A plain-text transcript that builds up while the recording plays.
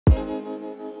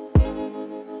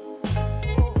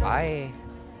I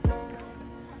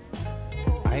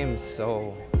am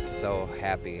so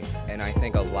happy, and I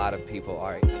think a lot of people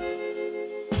are.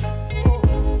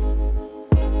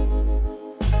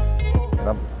 And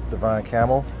I'm Devon,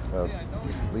 Camel,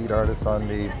 lead artist on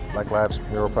the Black Lives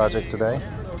Mural project today.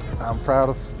 I'm proud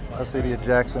of the city of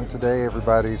Jackson today.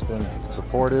 Everybody's been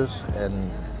supportive,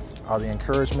 and all the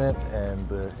encouragement and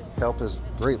the help is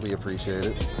greatly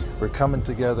appreciated. We're coming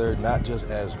together not just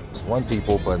as one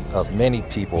people, but of many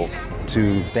people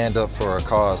to stand up for a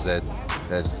cause that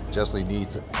justly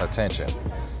needs attention.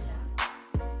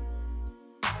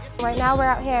 Right now we're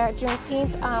out here at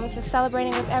Juneteenth, just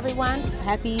celebrating with everyone.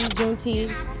 Happy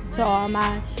Juneteenth to all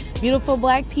my beautiful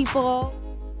black people.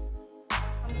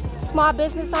 Small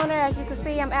business owner, as you can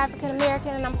see, I'm African American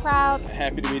and I'm proud.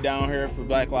 Happy to be down here for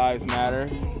Black Lives Matter.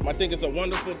 I think it's a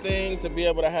wonderful thing to be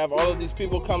able to have all of these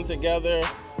people come together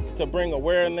to bring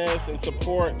awareness and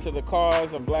support to the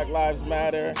cause of Black Lives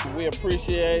Matter. We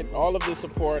appreciate all of the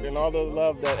support and all the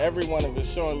love that everyone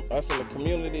is showing us in the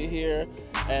community here.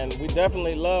 And we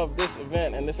definitely love this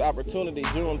event and this opportunity,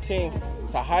 Juneteenth,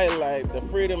 to highlight the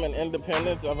freedom and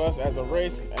independence of us as a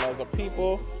race and as a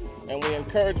people. And we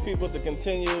encourage people to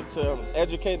continue to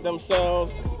educate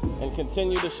themselves and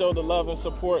continue to show the love and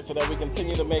support so that we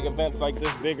continue to make events like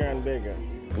this bigger and bigger.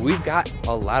 We've got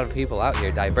a lot of people out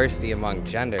here, diversity among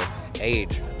gender,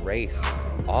 age, race,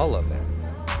 all of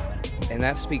it. And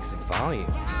that speaks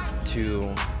volumes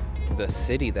to the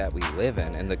city that we live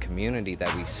in and the community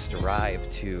that we strive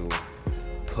to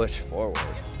push forward.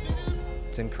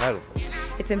 It's incredible.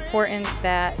 It's important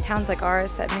that towns like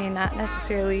ours that may not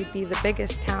necessarily be the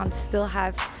biggest towns still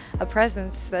have a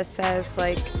presence that says,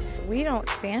 like, we don't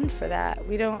stand for that.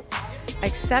 We don't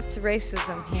accept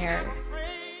racism here.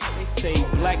 They say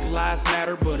Black Lives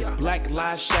Matter, but it's Black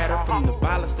Lives Shatter from the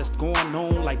violence that's going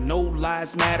on, like no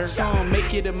lives matter. Some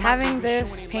make it a having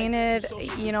this painted,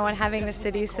 you know, and having the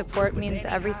city's support means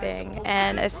everything.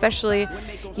 And especially,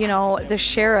 you know, the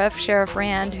Sheriff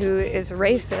Rand, who is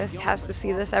racist, has to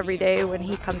see this every day when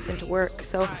he comes into work.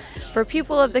 So for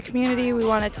people of the community, we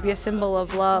want it to be a symbol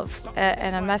of love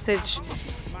and a message.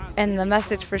 And the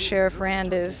message for Sheriff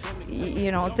Rand is, you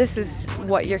know, this is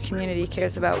what your community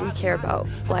cares about. We care about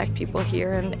black people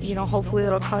here, and, you know, hopefully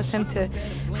it'll cause him to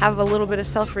have a little bit of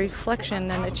self-reflection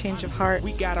and a change of heart.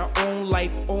 We got our own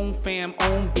life, own fam,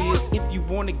 own biz. If you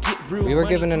want to get real, we were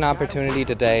given an opportunity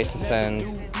today to send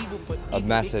a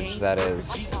message that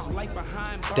is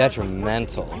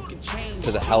detrimental to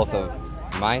the health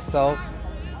of myself,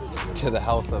 to the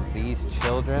health of these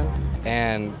children,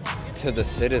 and to the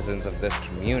citizens of this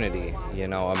community. You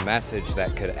know, a message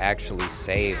that could actually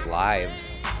save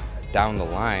lives down the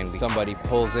line. Somebody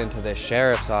pulls into the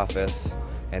sheriff's office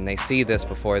and they see this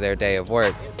before their day of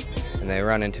work, and they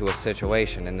run into a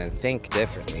situation and then think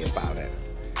differently about it,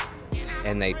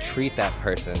 and they treat that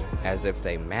person as if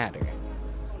they matter.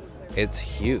 It's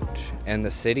huge. And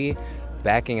the city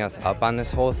backing us up on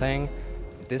this whole thing,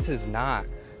 this is not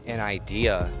an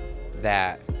idea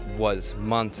that was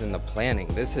months in the planning.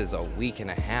 This is a week and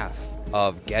a half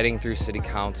of getting through City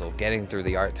Council, getting through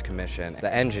the Arts Commission.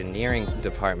 The engineering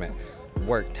department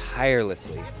worked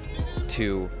tirelessly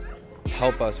to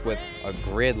help us with a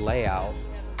grid layout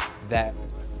that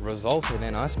resulted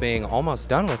in us being almost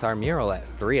done with our mural at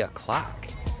 3 o'clock.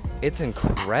 It's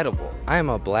incredible. I am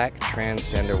a black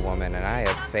transgender woman, and I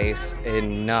have faced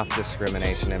enough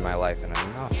discrimination in my life and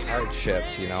enough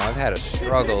hardships. You know, I've had a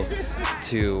struggle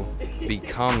to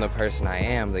become the person I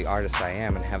am, the artist I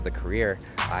am, and have the career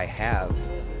I have.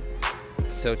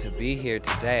 So to be here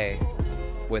today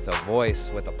with a voice,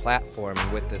 with a platform,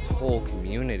 and with this whole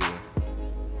community,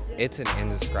 it's an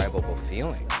indescribable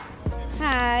feeling.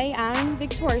 Hi, I'm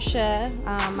Victorsha.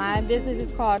 My business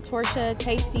is called Torsha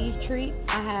Tasty Treats.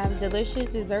 I have delicious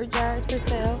dessert jars for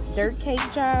sale, dirt cake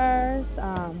jars,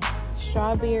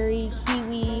 strawberry,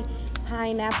 kiwi,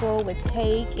 pineapple with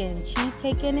cake and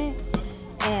cheesecake in it.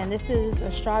 And this is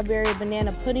a strawberry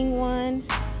banana pudding one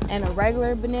and a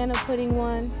regular banana pudding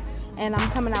one. And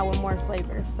I'm coming out with more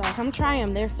flavors, so come try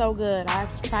them. They're so good.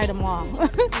 I've tried them all.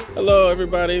 Hello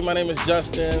everybody, my name is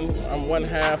Justin. I'm one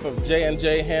half of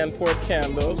J&J Hand Poured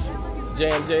Candles.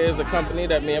 J&J is a company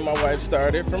that me and my wife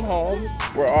started from home.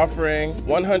 We're offering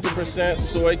 100%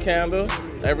 soy candles.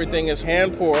 Everything is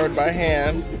hand poured by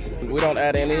hand. We don't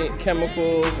add any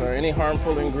chemicals or any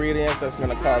harmful ingredients that's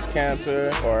gonna cause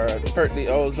cancer or hurt the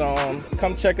ozone.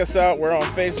 Come check us out. We're on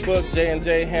Facebook,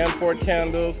 J&J Hand Poured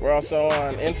Candles. We're also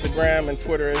on Instagram and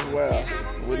Twitter as well.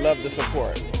 We love the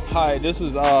support. Hi, this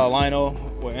is Lionel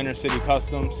with Inner City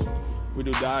Customs. We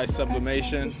do dye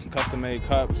sublimation, custom-made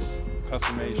cups,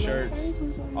 custom-made shirts.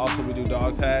 Also, we do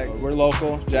dog tags. We're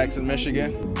local, Jackson,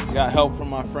 Michigan. Got help from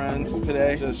my friends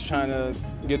today, just trying to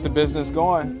get the business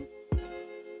going.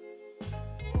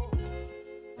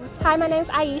 Hi, my name is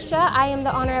Aisha. I am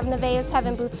the owner of Nevaeh's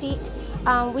Heaven Boutique.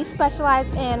 We specialize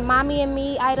in mommy and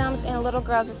me items and little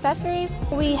girls' accessories.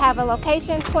 We have a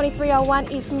location,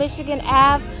 2301 East Michigan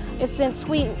Ave. It's in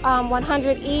Suite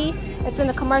 100E. It's in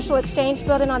the Commercial Exchange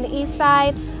Building on the east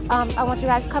side. I want you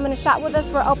guys to come in and shop with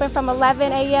us. We're open from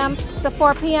 11 a.m. to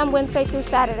 4 p.m. Wednesday through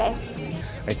Saturday.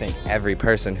 I think every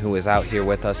person who is out here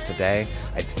with us today,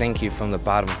 I thank you from the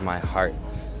bottom of my heart,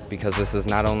 because this is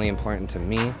not only important to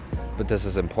me, but this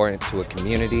is important to a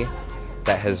community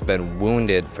that has been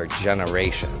wounded for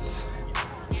generations.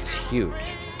 It's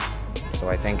huge. So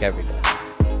I thank everybody.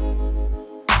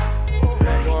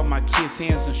 Grab all my kids'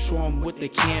 hands and show them what they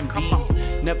can be.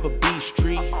 Never be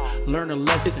street, learn a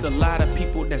lesson. It's a lot of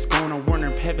people that's going on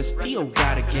wondering if heaven still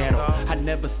got a ghetto. I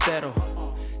never settle.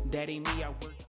 That ain't me, I work.